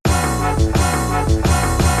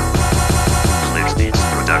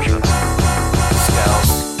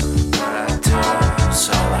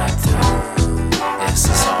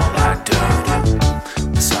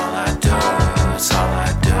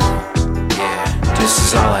this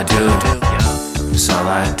is all I do. It's all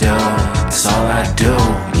I do. It's all I do.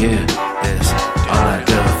 Yeah, it's all I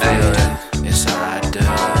do. It's all I do.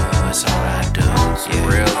 It's all I do. Yeah,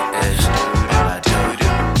 real. It's all I do.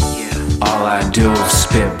 All I do is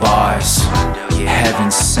spit bars. Heaven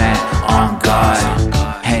sent on God.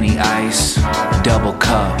 Henny ice, double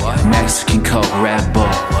cup, Mexican Coke, Red Bull.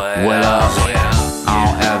 What up? I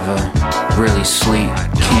don't ever really sleep.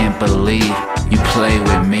 Can't believe you play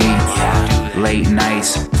with me. Late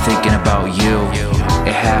nights thinking about you.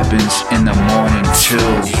 It happens in the morning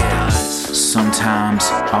too. Sometimes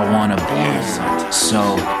I wanna be so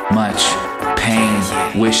much pain.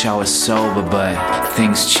 Wish I was sober, but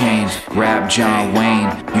things change. Rap John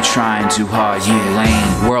Wayne, you trying too hard, you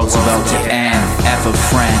lame. World's about to end, F a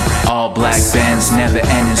friend. All black bands, never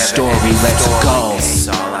ending story, let's go. It's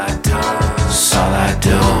all I do. It's all I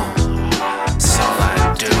do. It's all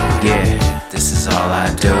I do. Yeah, this is all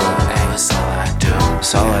I do. It's all I do.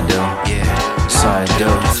 It's all I do. Yeah, it's all I do.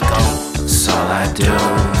 It's all I do.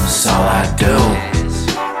 It's all I do.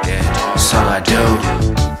 It's all I do.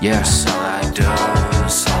 Yeah, it's all I do.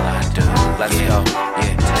 It's all I do. Let's go.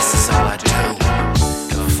 Yeah, this is all I do.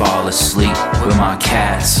 Fall asleep with my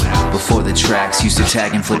cats. Before the tracks, used to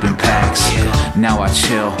tag and flipping packs. Now I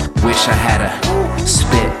chill, wish I had a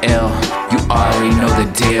spit ill. You already know the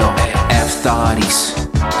deal. F thotties,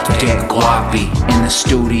 get guappy in the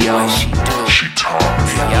studio. She talk,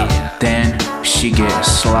 then she get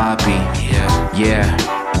sloppy. Yeah,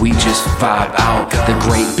 we just vibe out. The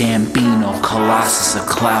great Bambino, Colossus of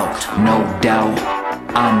clout. No doubt,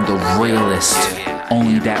 I'm the realest.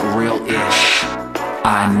 Only that real-ish.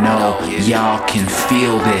 I know y'all can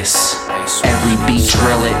feel this. Every beat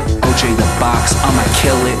drill it. OJ the box, I'ma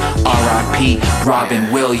kill it. R.I.P.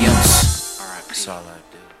 Robin Williams. It's all I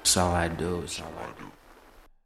do. It's all I do. It's all I do.